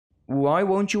Why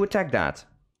won't you attack that?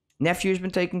 Nephew's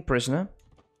been taken prisoner.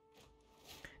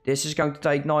 This is going to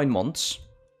take 9 months.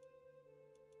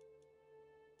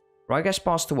 Reich has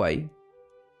passed away.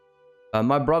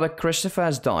 My brother Christopher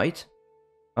has died.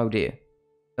 Oh dear.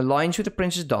 Alliance with the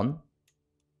prince is done.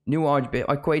 New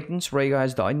acquaintance Rhaegar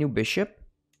has died. New bishop.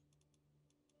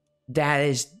 That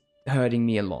is hurting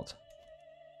me a lot.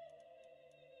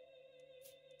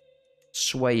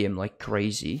 Sway him like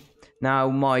crazy. Now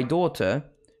my daughter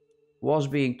was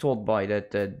being taught by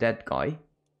that guy.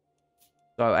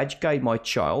 So educate my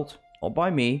child, or by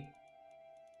me.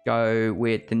 Go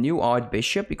with the new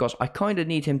archbishop because I kind of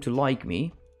need him to like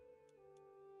me.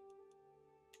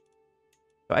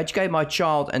 So educate my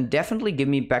child and definitely give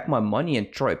me back my money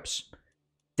and troops.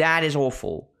 That is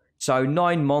awful. So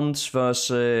 9 months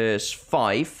versus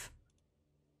 5.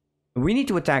 We need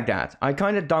to attack that. I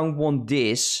kind of don't want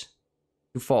this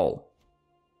to fall.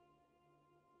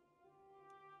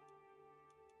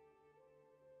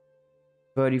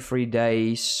 $33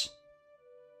 days.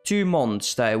 2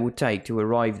 months that it would take to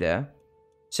arrive there.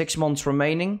 6 months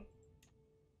remaining.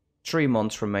 3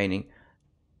 months remaining.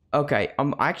 Okay,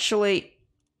 actually...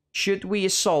 Should we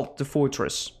assault the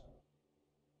fortress?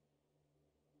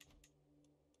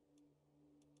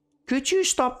 Could you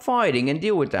stop fighting and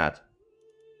deal with that?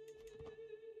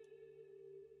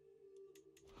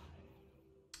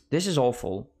 This is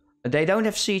awful. They don't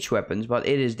have siege weapons, but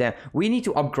it is there. We need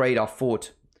to upgrade our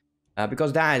fort.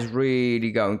 Because that is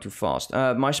really going too fast.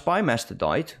 My spy master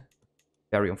died.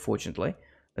 Very unfortunately.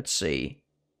 Let's see.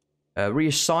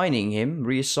 Reassigning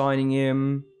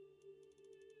him.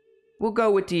 We'll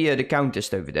go with the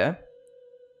countess over there.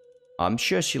 I'm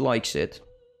sure she likes it.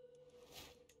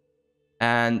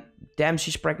 And damn,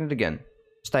 she's pregnant again.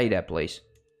 Stay there, please.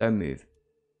 Don't move.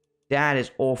 That is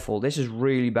awful. This is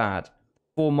really bad.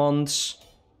 4 months.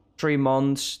 3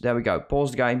 months. There we go.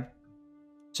 Pause the game.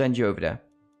 Send you over there.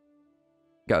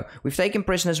 Go. We've taken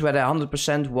prisoners where they're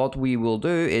 100%. What we will do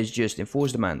is just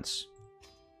enforce demands.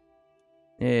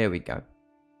 There we go.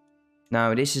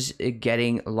 Now this is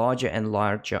getting larger and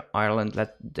larger island.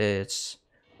 Let this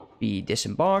be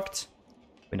disembarked.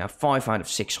 We now 5 out of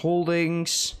 6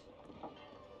 holdings.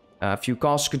 A few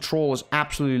castle control is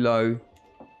absolutely low.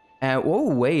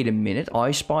 Oh, wait a minute.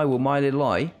 I spy will mighty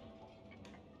lie.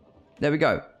 There we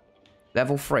go.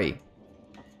 Level 3.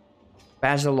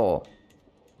 Pass the law.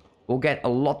 We'll get a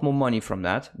lot more money from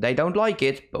that. They don't like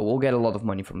it, but we'll get a lot of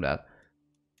money from that.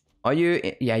 Are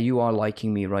you? Yeah, you are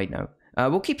liking me right now.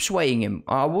 We'll keep swaying him.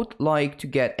 I would like to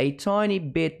get a tiny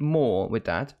bit more with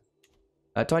that.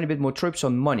 A tiny bit more troops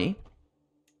on money.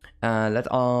 Let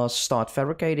us start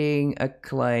fabricating a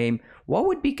claim. What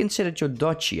would be considered your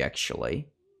duchy, actually?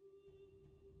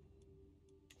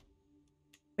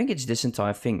 I think it's this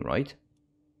entire thing, right?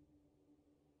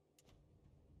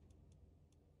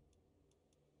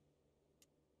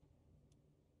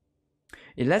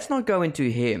 Yeah, let's not go into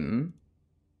him.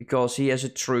 Because he has a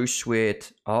truce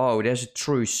with... Oh, there's a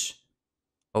truce.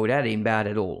 Oh, that ain't bad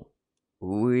at all.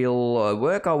 We'll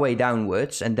work our way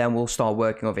downwards. And then we'll start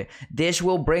working over here. This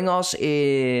will bring us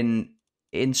in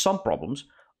some problems.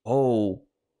 Oh,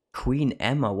 Queen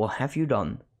Emma, what have you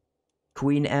done?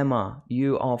 Queen Emma,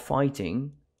 you are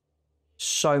fighting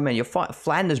so many. Your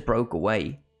Flanders broke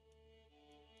away.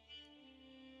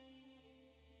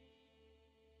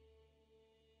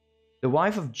 The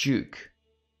wife of Duke.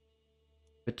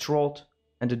 Betrothed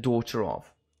and the daughter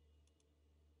of.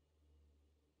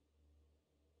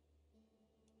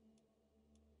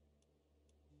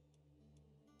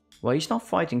 Well, he's not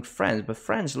fighting France, but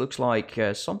France looks like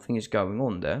something is going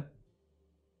on there.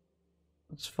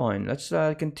 That's fine. Let's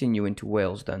continue into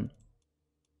Wales then.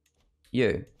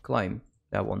 You claim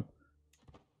that one.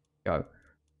 Go.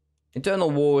 Internal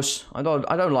wars. I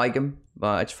don't like him,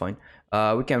 but it's fine.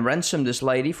 We can ransom this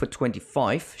lady for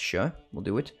 25. Sure, we'll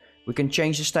do it. We can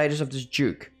change the status of this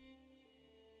duke.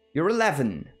 You're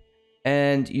 11.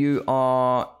 And you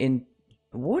are in...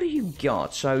 What do you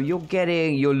got? So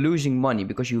you're losing money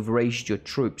because you've raised your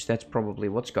troops. That's probably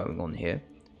what's going on here.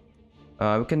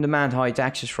 We can demand high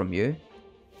taxes from you.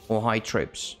 Or high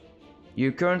trips.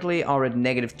 You currently are at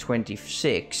negative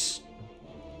 26.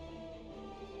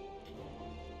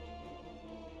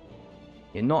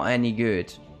 You're not any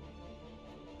good.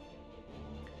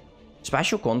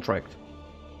 Special contract.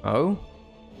 Oh?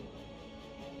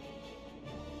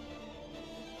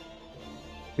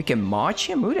 We can march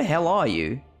him? Who the hell are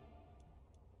you?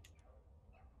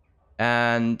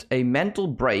 And a mental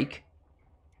break.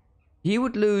 He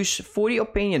would lose 40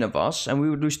 opinion of us and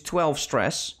we would lose 12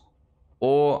 stress.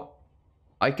 Or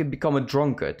I could become a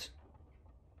drunkard.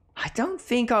 I don't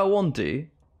think I want to.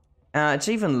 It's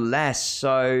even less,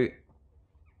 so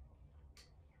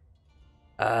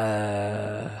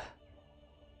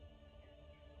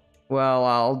Well,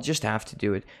 I'll just have to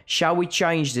do it. Shall we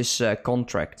change this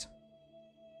contract?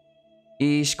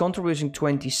 He's contributing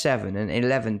 27 and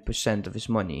 11% of his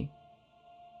money.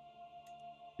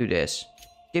 Do this.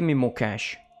 Give me more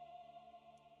cash.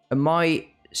 And my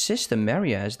sister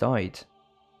Maria has died.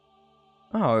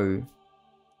 Oh.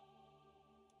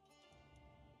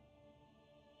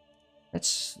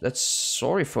 That's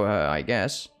sorry for her, I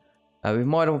guess. We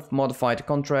might have modified the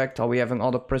contract. Are we having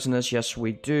other prisoners? Yes,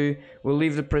 we do. We'll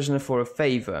leave the prisoner for a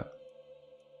favor.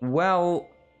 Well,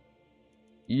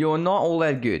 you're not all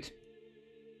that good.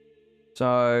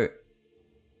 So,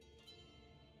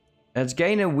 let's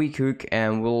gain a weak hook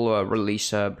and we'll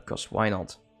release her, because why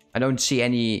not? I don't see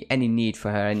any need for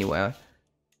her anywhere.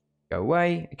 Go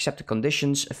away, accept the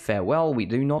conditions, farewell, we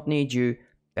do not need you.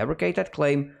 Fabricate that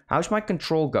claim. How's my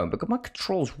control going? Because my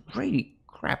control's really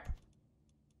crap.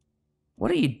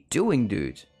 What are you doing,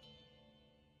 dude?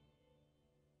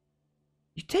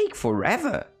 You take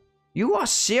forever. You are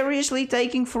seriously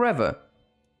taking forever.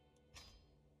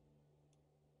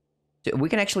 We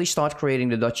can actually start creating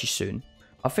the duchy soon.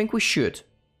 I think we should.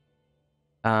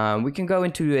 We can go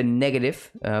into a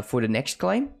negative for the next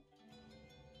claim.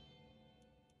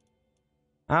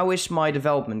 How is my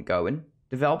development going?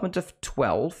 Development of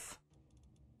 12.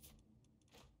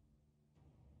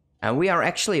 And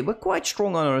we're quite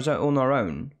strong on our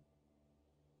own.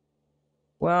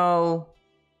 Well,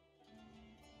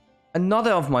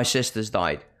 another of my sisters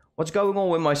died. What's going on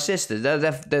with my sisters?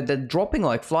 They're dropping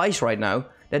like flies right now.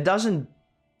 I don't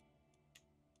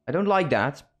like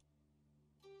that.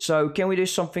 So can we do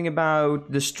something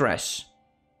about the stress?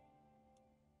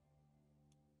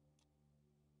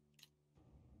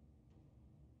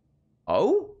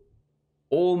 Oh?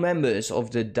 All members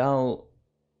of the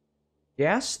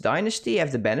Dynasty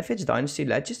have the benefits. Dynasty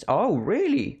Legends. Oh,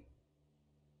 really?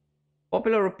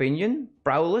 Popular opinion.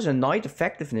 Prowlers and Knight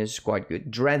effectiveness is quite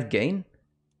good. Dread gain.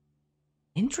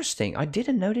 Interesting. I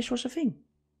didn't know this was a thing.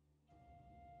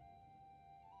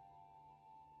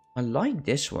 I like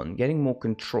this one. Getting more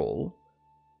control.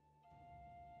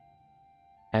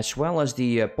 As well as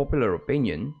the popular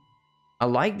opinion. I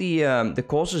like the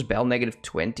causes bell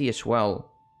 -20 as well.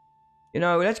 You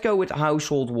know, let's go with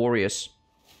household warriors.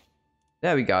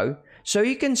 There we go. So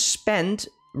you can spend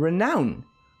renown.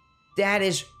 That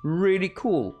is really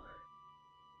cool.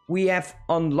 We have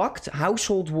unlocked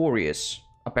household warriors,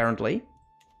 apparently.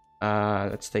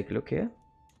 Let's take a look here.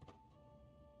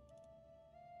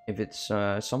 If it's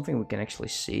something we can actually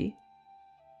see.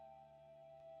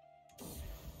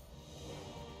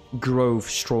 Grove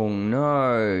strong.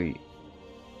 No.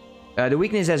 The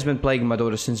weakness has been plaguing my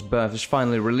daughter since birth. Is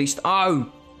finally released.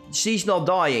 Oh! She's not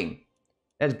dying.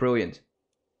 That's brilliant.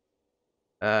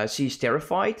 She's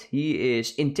terrified. He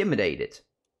is intimidated.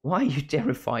 Why are you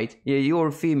terrified? Yeah, you're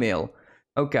a female.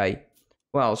 Okay.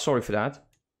 Well, sorry for that.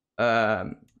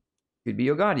 Could be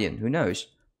your guardian. Who knows?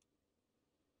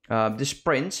 This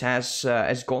prince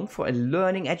has gone for a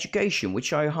learning education,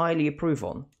 which I highly approve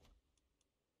on.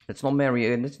 Let's not marry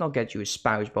you. Let's not get you a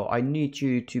spouse, but I need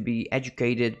you to be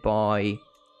educated by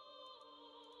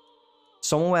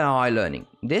someone with high learning.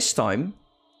 This time,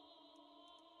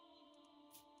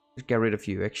 let's get rid of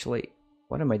you. Actually,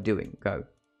 what am I doing? Go.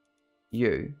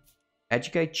 You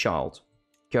educate child.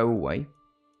 Go away.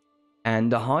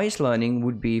 And the highest learning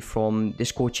would be from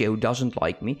this courtier who doesn't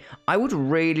like me. I would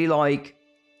really like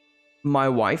my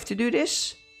wife to do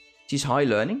this. She's high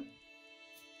learning.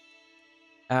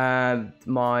 That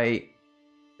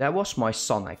was my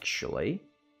son actually.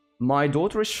 My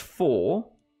daughter is 4.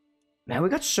 Man, we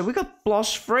got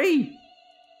 +3.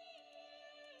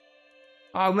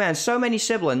 Oh man, so many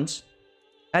siblings.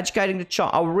 Educating the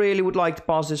child. I really would like to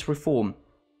pass this reform.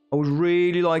 I would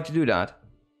really like to do that.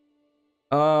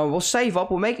 We'll save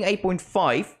up. We're making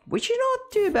 8.5, which is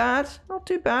not too bad. Not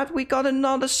too bad. We got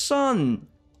another son.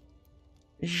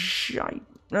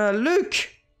 Luke.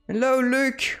 Hello,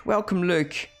 Luke. Welcome,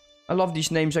 Luke. I love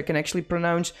these names I can actually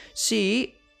pronounce.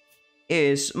 She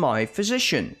is my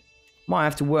physician. Might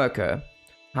have to work her.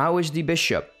 How is the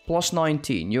bishop?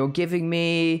 +19. You're giving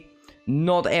me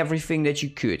not everything that you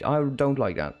could. I don't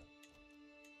like that.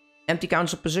 Empty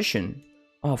council position.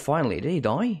 Oh, finally. Did he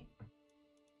die?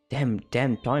 Damn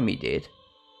time he did.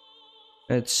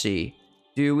 Let's see.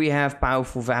 Do we have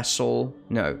powerful vassal?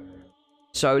 No.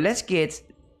 So let's get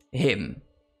him.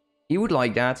 He would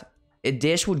like that.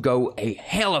 This would go a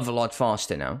hell of a lot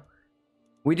faster now.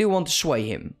 We do want to sway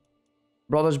him.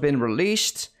 Brother's been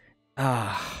released. You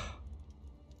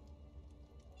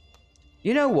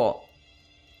know what?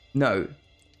 No.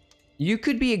 You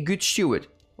could be a good steward.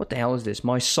 What the hell is this?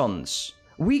 My sons.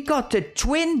 We got the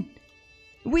twin.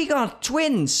 We got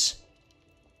twins.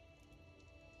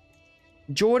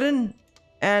 Jordan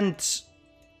and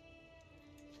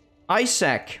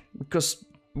Isaac. Because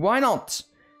why not?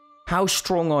 How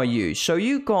strong are you? So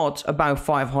you got about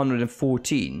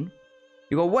 514.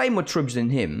 You got way more troops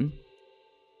than him.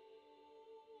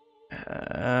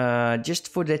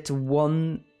 Just for that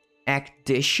one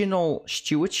additional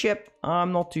stewardship,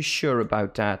 I'm not too sure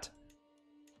about that.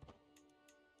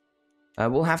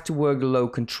 We'll have to work the low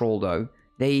control though.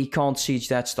 They can't siege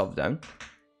that stuff down.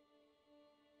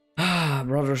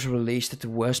 Brothers released at the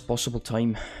worst possible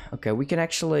time. Okay, we can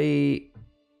actually...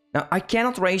 Now, I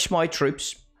cannot raise my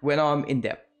troops when I'm in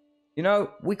debt. You know,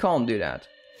 we can't do that.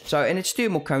 So, and it's 2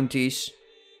 more counties.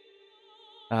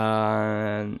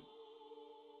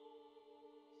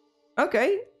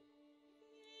 Okay.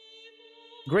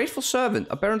 Grateful servant.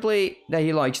 Apparently,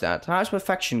 he likes that. How's my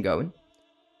faction going?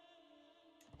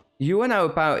 You are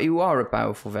now you are a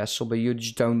powerful vessel, but you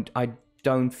just don't... I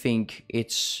don't think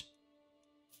it's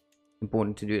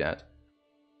important to do that.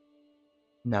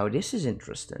 Now, this is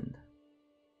interesting.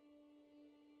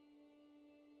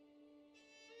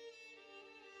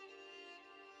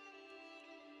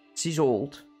 She's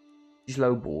old. She's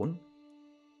lowborn.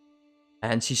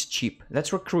 And she's cheap.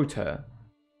 Let's recruit her.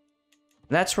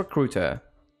 Let's recruit her.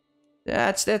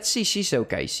 She's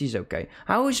okay. She's okay.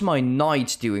 How is my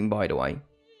knight doing, by the way?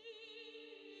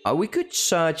 We could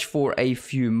search for a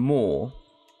few more.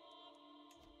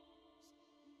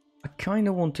 I kind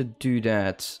of want to do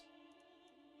that.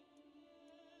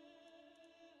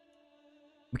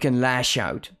 We can lash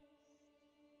out.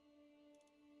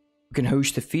 We can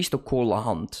host a feast or call a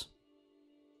hunt.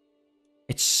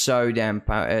 It's so damn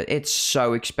it's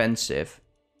so expensive.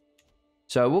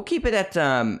 So we'll keep it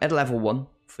at level 1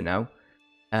 for now.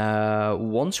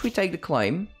 Once we take the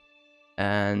claim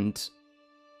and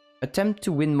attempt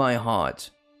to win my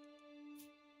heart.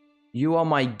 You are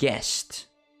my guest.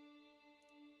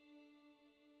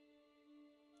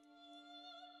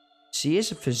 She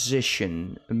is a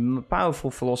physician, a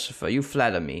powerful philosopher. You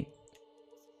flatter me.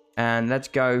 And let's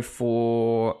go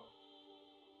for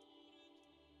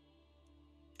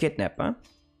kidnapper.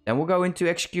 Then we'll go into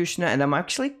executioner, and I'm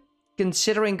actually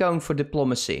considering going for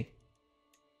diplomacy.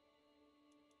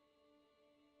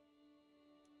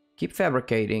 Keep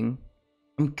fabricating.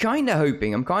 I'm kind of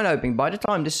hoping by the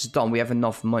time this is done, we have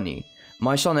enough money.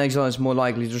 My son in exile is more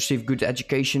likely to receive good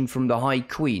education from the High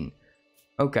Queen.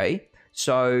 Okay,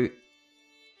 so...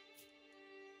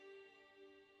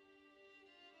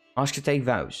 Ask to take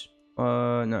vows.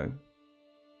 No.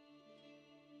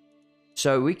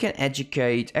 So we can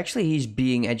educate... Actually, he's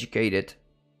being educated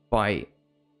by...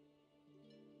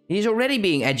 He's already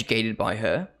being educated by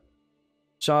her.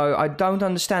 So I don't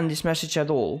understand this message at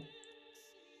all.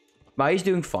 But he's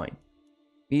doing fine.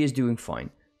 He is doing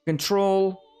fine.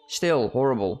 Control, still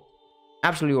horrible.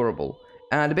 Absolutely horrible.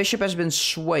 The bishop has been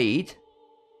swayed.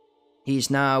 He's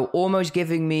now almost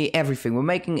giving me everything. We're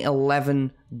making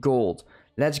 11 gold.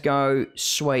 Let's go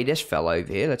sway this fella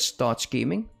over here. Let's start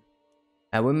scheming.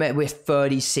 And we're met with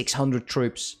 3,600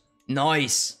 troops.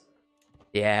 Nice!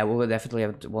 Yeah, we'll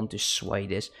definitely want to sway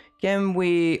this. Can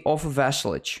we offer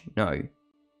vassalage? No. We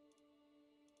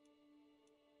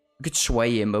could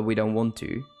sway him, but we don't want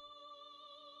to.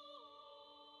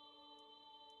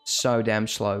 So damn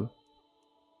slow.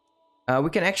 We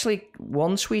can actually,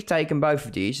 once we've taken both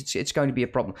of these, it's going to be a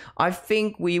problem. I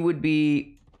think we would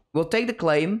be... We'll take the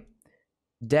claim.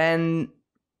 Then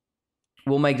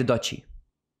we'll make the duchy.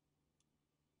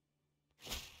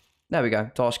 There we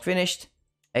go. Task finished.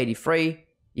 83.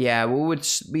 Yeah, we would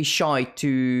be shy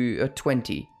to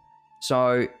 20.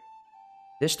 So,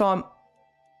 this time,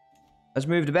 let's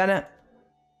move the banner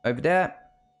over there.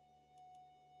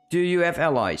 Do you have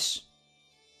allies?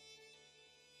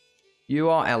 You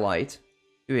are allied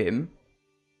to him.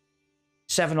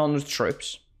 700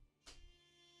 troops.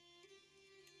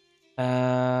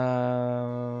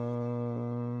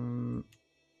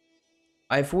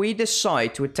 If we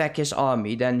decide to attack his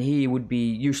army, then he would be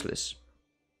useless.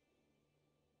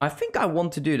 I think I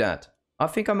want to do that. I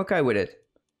think I'm okay with it.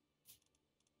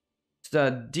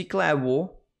 Declare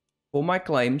war for my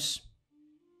claims.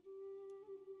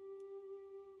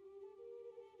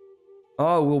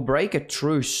 Oh, we'll break a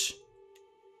truce.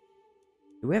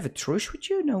 Do we have a truce with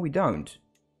you? No, we don't.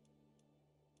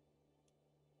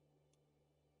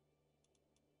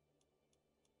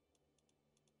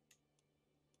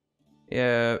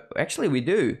 Actually, we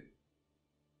do.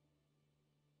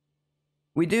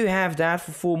 We do have that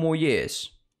for 4 more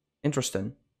years.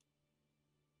 Interesting.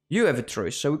 You have a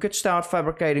truce, so we could start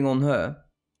fabricating on her.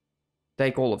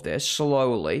 Take all of this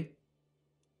slowly.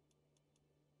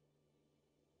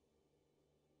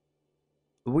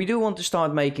 We do want to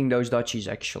start making those duchies,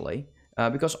 actually.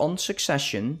 Because on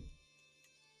succession...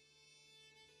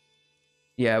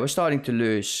 Yeah, we're starting to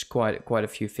lose quite a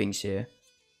few things here.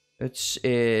 It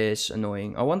is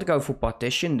annoying. I want to go for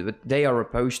partition, but they are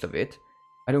opposed of it.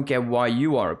 I don't care why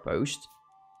you are opposed.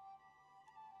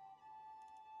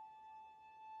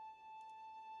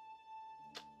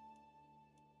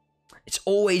 It's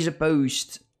always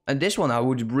opposed. And this one I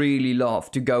would really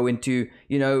love to go into,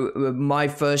 you know, my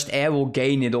first heir will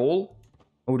gain it all.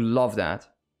 I would love that.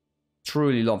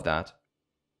 Truly love that.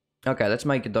 Okay, let's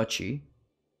make a duchy.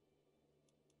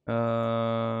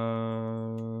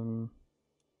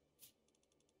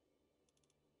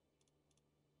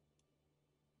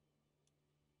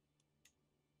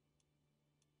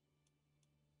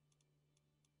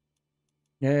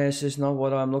 This is not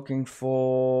what I'm looking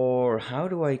for. How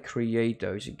do I create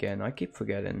those again? I keep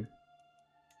forgetting.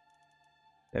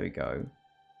 There we go.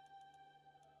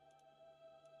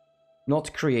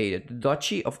 Not created. The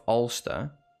Duchy of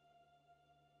Ulster.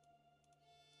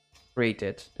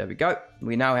 Created. There we go.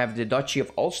 We now have the Duchy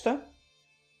of Ulster.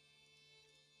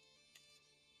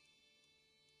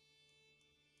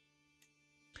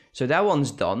 So that one's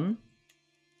done.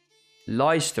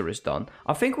 Leicester is done.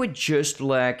 I think we just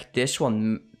lack this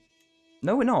one.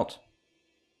 No, we're not.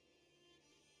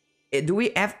 Do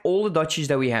we have all the duchies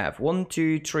that we have? 1,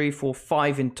 2, 3, 4,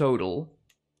 5 in total.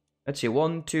 Let's see.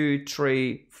 1, 2,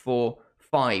 3, 4,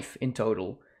 5 in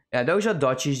total. Yeah, those are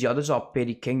duchies. The others are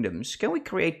petty kingdoms. Can we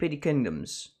create petty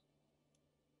kingdoms?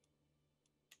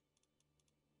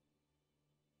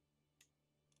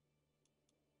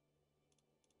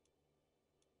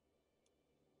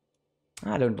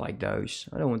 I don't like those.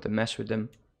 I don't want to mess with them.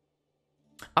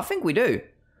 I think we do.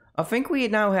 I think we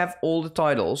now have all the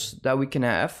titles that we can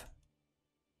have.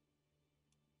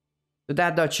 So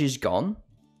that duchy is gone.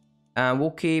 And we'll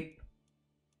keep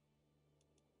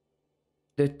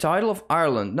the title of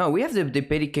Ireland. No, we have the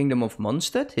petty kingdom of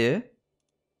Munster here.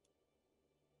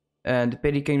 And the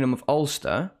petty kingdom of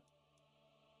Ulster.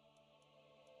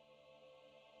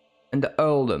 And the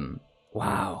earldom.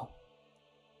 Wow.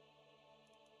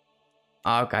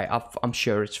 Okay, I'm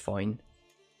sure it's fine.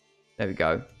 There we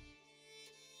go.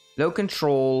 Low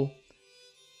control.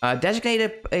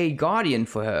 Designated a guardian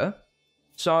for her.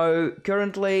 So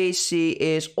currently she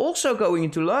is also going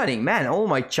into learning. Man, all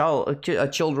my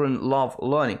children love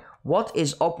learning. What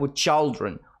is up with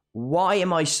children? Why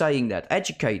am I saying that?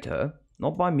 Educate her.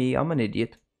 Not by me, I'm an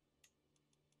idiot.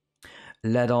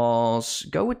 Let us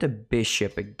go with the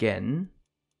bishop again.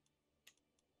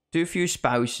 Too few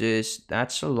spouses,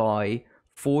 that's a lie.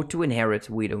 4 to inherit,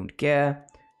 we don't care.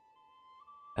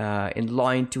 In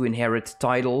line to inherit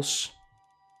titles.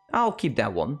 I'll keep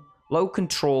that one. Low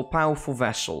control, powerful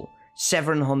vassal.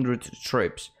 700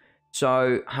 troops.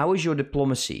 So, how is your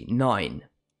diplomacy? 9.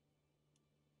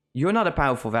 You're not a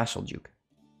powerful vassal, Duke.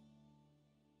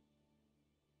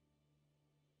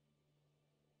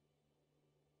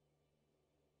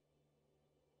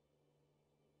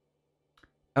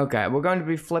 Okay, we're going to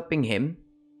be flipping him.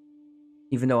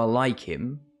 Even though I like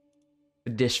him.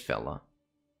 This fella.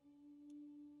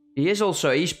 He is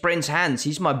also, he's Prince Hans.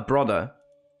 He's my brother.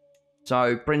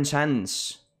 So, Prince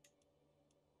Hans.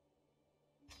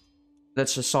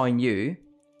 Let's assign you.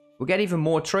 We'll get even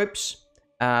more troops.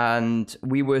 And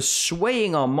we were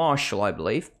swaying our marshal, I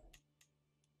believe.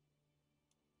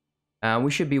 And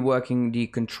we should be working the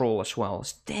control as well.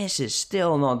 This is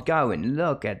still not going.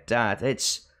 Look at that.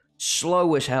 It's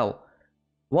slow as hell.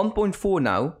 1.4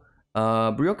 now.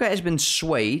 Brioca has been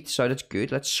swayed, so that's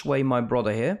good. Let's sway my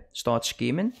brother here. Start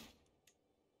scheming.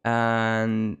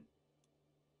 And...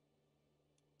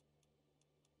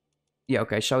 yeah,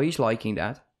 okay, so he's liking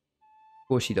that. Of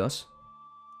course he does.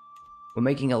 We're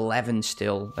making 11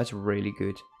 still. That's really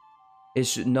good.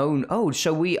 Is known... oh,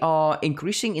 so we are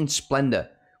increasing in splendor.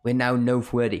 We're now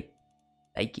noteworthy.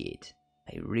 Like it.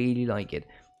 I really like it.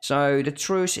 So the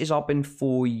truce is up in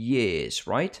 4 years,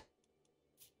 right?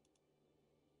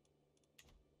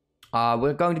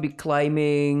 We're going to be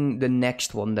claiming the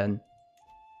next one then.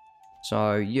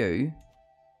 So you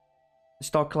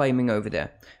start claiming over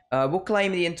there. We'll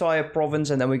claim the entire province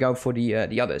and then we go for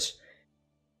the others.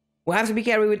 We'll have to be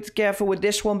careful with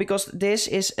this one because this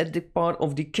is a part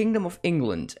of the Kingdom of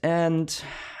England. And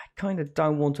I kind of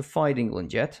don't want to fight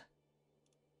England yet.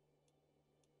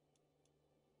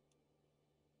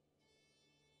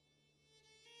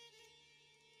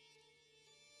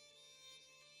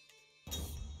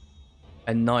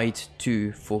 A night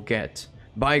to forget.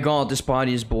 By God, this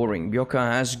party is boring. Bjorka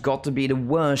has got to be the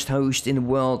worst host in the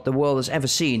world has ever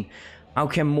seen. How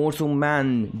can mortal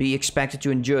man be expected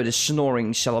to endure the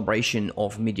snoring celebration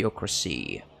of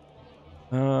mediocrity?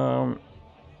 Let's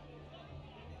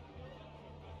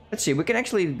see. We can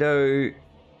actually do...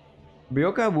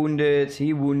 Brioka wounded.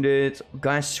 He wounded.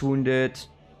 Gas wounded.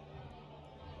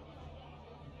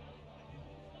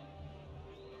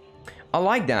 I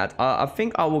like that. I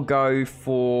think I will go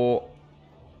for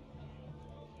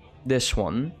this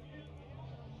one.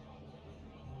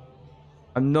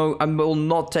 I will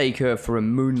not take her for a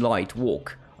moonlight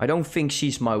walk. I don't think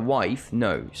she's my wife,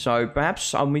 no. So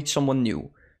perhaps I'll meet someone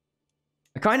new.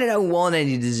 I kind of don't want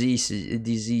any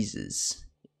diseases.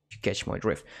 If you catch my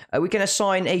drift. We can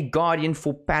assign a guardian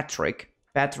for Patrick.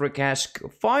 Patrick has...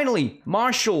 Finally!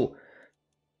 Marshall!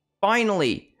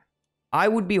 Finally! I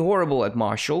would be horrible at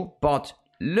Marshall, but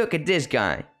look at this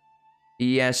guy.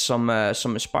 He has some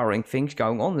aspiring things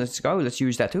going on. Let's go. Let's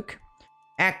use that hook.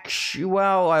 Actually,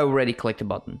 well, I already clicked the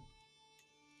button.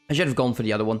 I should have gone for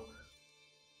the other one.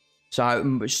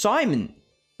 So, Simon.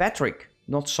 Patrick.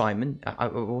 Not Simon. I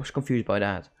was confused by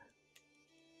that.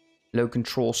 Low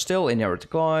control still. Inherit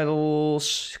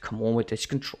titles. Come on with this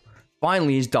control.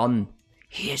 Finally, he's done.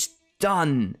 He is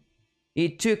done.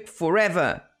 It took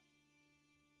forever.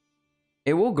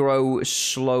 It will grow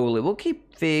slowly. We'll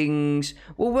keep things.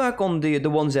 We'll work on the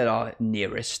ones that are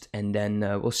nearest. And then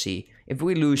we'll see. If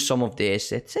we lose some of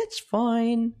this, it's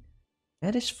fine.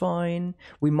 That is fine.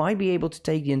 We might be able to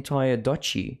take the entire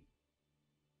duchy.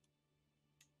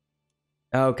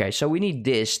 Okay, so we need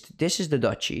this. This is the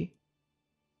duchy.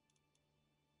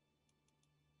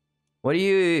 What are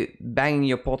you banging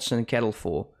your pots and kettle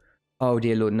for? Oh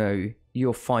dear Lord, no.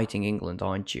 You're fighting England,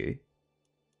 aren't you?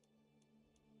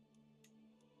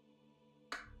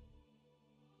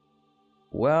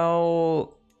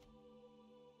 Well...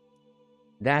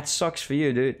 That sucks for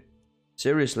you, dude.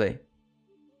 Seriously.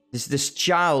 This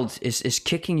child is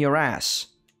kicking your ass.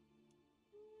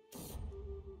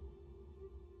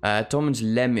 Thomas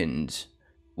Lemond.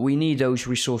 We need those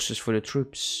resources for the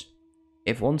troops.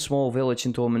 If one small village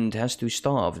in Tormund has to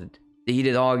starve, the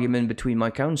heated argument between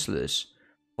my councillors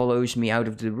follows me out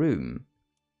of the room.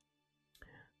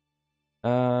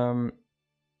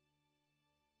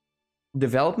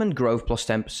 Development growth plus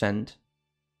 10%.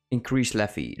 Increased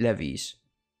levies.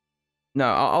 No,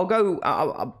 I'll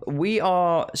go... we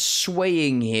are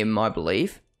swaying him, I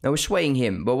believe. No, we're swaying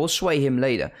him, but we'll sway him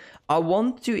later. I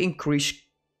want to increase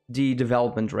the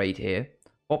development rate here.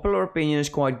 Popular opinion is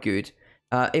quite good.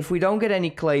 If we don't get any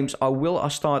claims, I will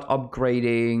start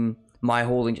upgrading my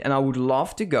holdings. And I would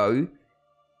love to go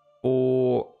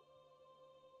for...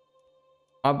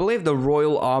 I believe the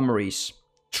Royal Armories.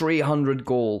 300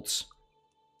 golds.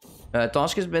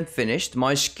 Task has been finished.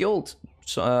 My skilled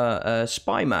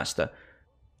spy master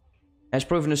has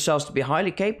proven themselves to be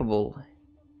highly capable.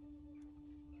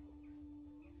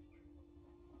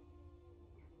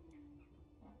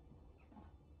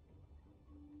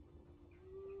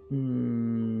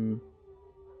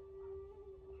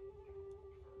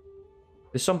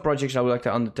 There's some projects I would like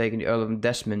to undertake in the Earl of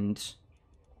Desmond.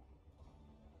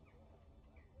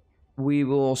 We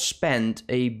will spend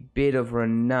a bit of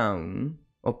renown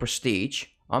or prestige.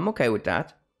 I'm okay with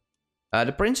that.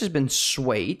 The prince has been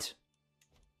swayed.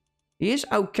 He is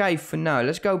okay for now.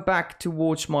 Let's go back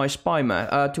towards my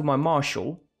to my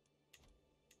marshal.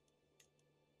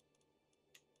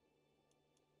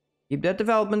 Keep that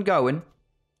development going.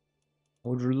 I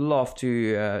would love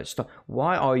to stop.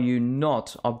 Why are you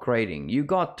not upgrading? You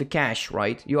got the cash,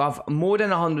 right? You have more than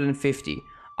 150.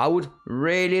 I would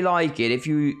really like it if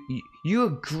you're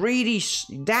greedy.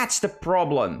 That's the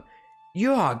problem.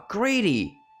 You are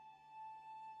greedy.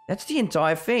 That's the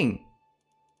entire thing.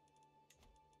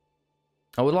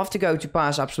 I would love to go to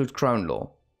pass absolute crown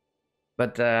law.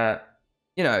 But,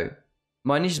 you know,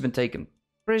 my niece has been taken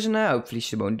prisoner. Hopefully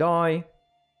she won't die.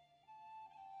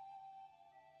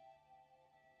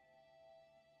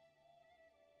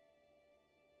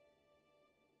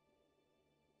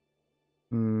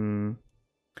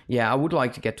 Yeah, I would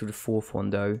like to get to the fourth one,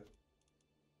 though.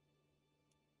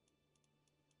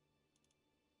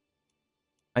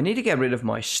 I need to get rid of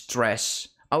my stress.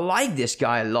 I like this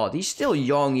guy a lot. He's still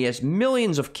young. He has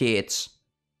millions of kids.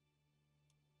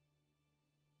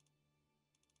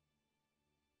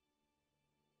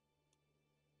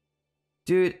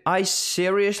 Dude, I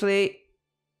seriously...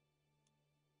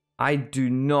 I do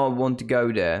not want to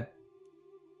go there.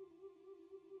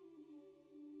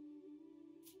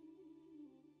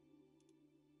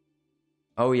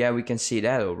 Oh yeah, we can see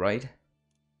that, alright.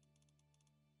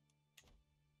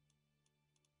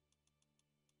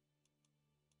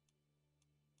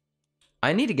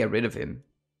 I need to get rid of him.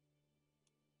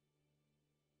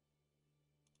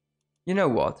 You know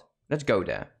what? Let's go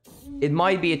there. It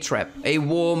might be a trap. A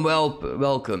warm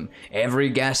welcome. Every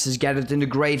guest is gathered in the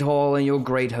great hall, and your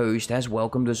great host has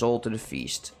welcomed us all to the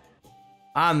feast.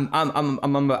 I'm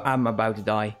about to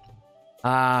die.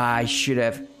 Ah, I should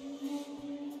have.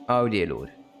 Oh dear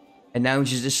Lord.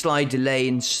 Announces a slight delay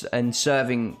in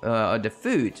serving the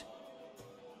food.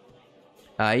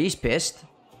 He's pissed.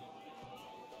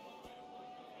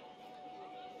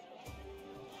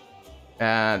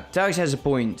 Tags has a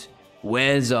point.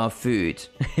 Where's our food?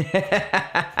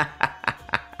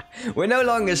 We're no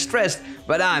longer stressed,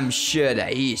 but I'm sure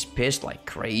that he's pissed like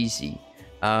crazy.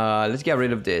 Let's get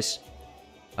rid of this.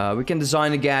 We can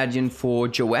design a guardian for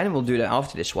Joanne. We'll do that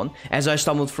after this one. As I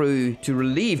stumbled through to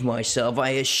relieve myself,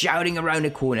 I hear shouting around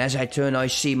the corner. As I turn, I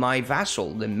see my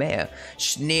vassal, the mayor,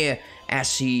 sneer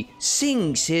as he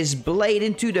sinks his blade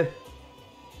into the...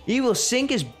 He will sink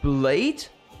his blade?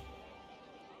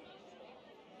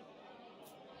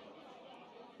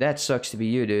 That sucks to be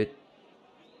you, dude.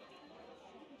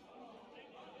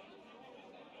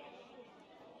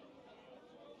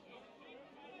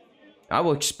 I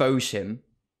will expose him.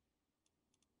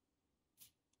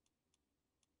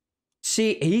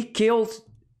 See, he killed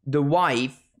the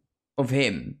wife of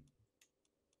him.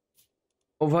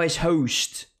 Of his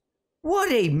host.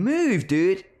 What a move,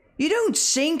 dude. You don't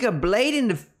sink a blade in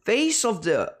the face of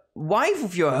the wife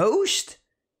of your host.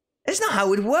 That's not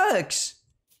how it works.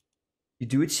 You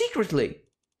do it secretly.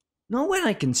 Not when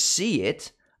I can see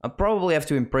it. I'll probably have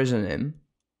to imprison him.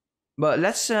 But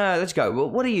let's go.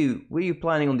 Well, what are you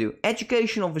planning on doing?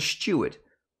 Education of a steward.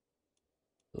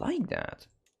 Like that.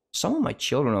 Some of my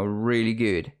children are really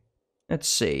good. Let's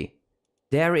see.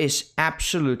 There is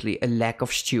absolutely a lack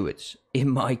of stewards in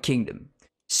my kingdom.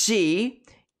 C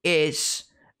is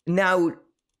now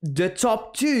the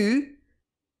top 2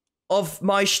 of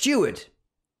my steward.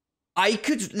 I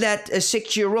could let a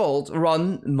 6-year-old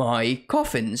run my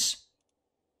coffins.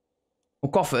 Or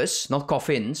coffers, not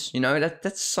coffins. You know,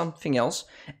 that's something else.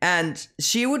 And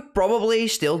she would probably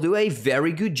still do a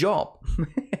very good job.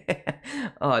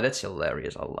 Oh, that's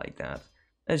hilarious. I like that.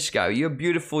 Let's go. You're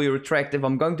beautiful, you're attractive.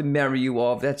 I'm going to marry you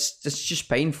off. That's just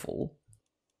painful.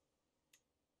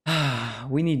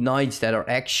 We need knights that are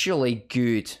actually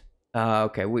good.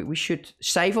 Okay, we should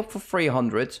save up for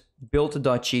 300. Build a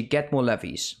duchy, get more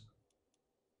levies.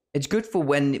 It's good for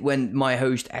when my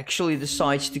host actually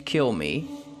decides to kill me.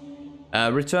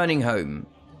 Returning home.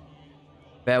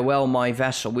 Farewell, my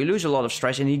vassal. We lose a lot of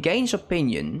stress and he gains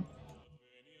opinion.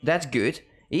 That's good.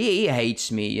 He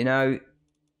hates me, you know.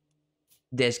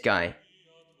 This guy.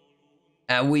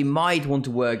 We might want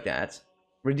to work that.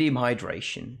 Redeem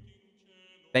hydration.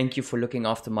 Thank you for looking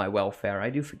after my welfare. I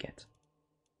do forget.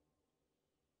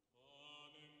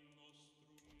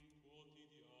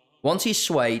 Once he's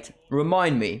swayed,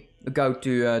 remind me to go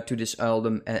to this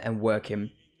earldom and work him.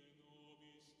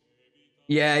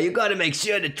 Yeah, you gotta make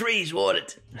sure the tree's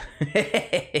watered.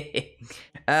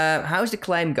 How's the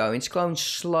claim going? It's going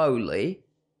slowly.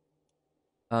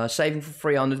 Saving for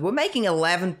 300. We're making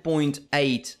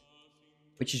 11.8,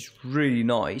 which is really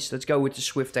nice. Let's go with the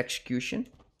swift execution.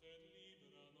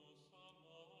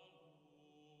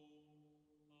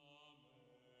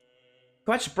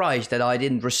 Quite surprised that I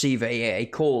didn't receive a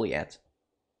call yet.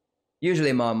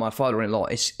 Usually my father-in-law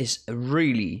is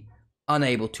really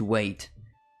unable to wait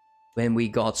when we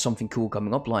got something cool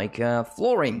coming up, like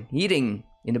flooring, heating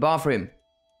in the bathroom.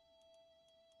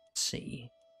 Let's see.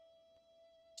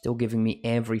 Still giving me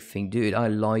everything. Dude, I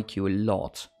like you a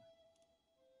lot.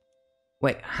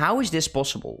 Wait, how is this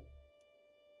possible?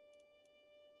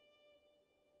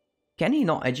 Can he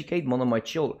not educate one of my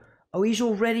children? Oh, he's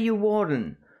already a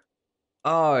warden.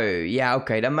 Oh, yeah,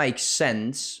 okay, that makes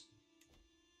sense.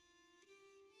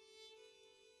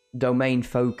 Domain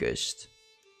focused.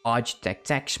 Architect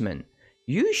taxman.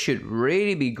 You should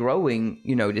really be growing,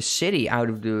 you know, the city out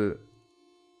of the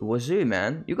wazoo,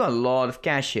 man. You got a lot of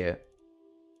cash here.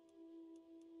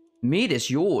 Meat is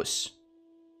yours.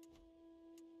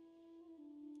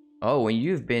 Oh, and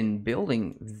you've been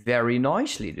building very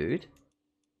nicely, dude.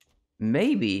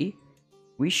 Maybe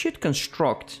we should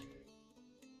construct...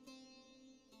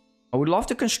 I would love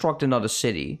to construct another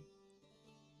city.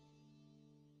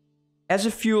 As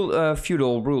a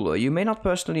feudal ruler, you may not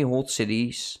personally hold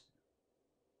cities.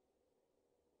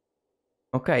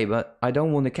 Okay, but I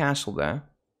don't want a castle there.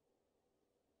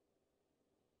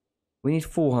 We need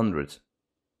 400.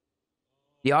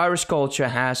 The Irish culture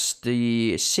has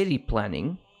the city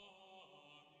planning.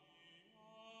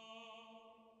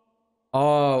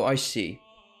 Oh, I see.